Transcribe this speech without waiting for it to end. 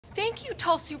Thank you,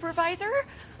 tall supervisor.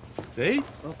 See?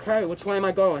 Okay, which way am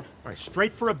I going? All right,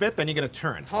 straight for a bit, then you're gonna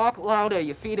turn. Talk louder.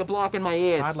 Your feet are blocking my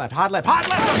ears. Hard left, hard left, hard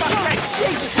left!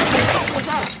 Jesus, what the fuck was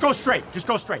that? Just go straight, just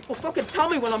go straight. Well, fucking tell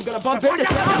me when I'm gonna bump into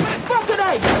something. Fucking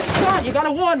A! Come on, you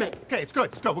gotta warn me. Okay, it's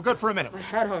good, we're good for a minute. My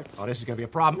head hurts. Oh, this is gonna be a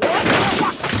problem. What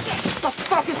the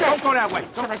fuck is that? Don't go that way.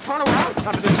 Can I turn around?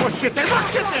 Stop it, there's more shit there.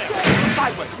 Look, get there!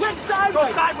 Sideways. Went sideways.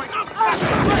 Go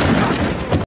sideways.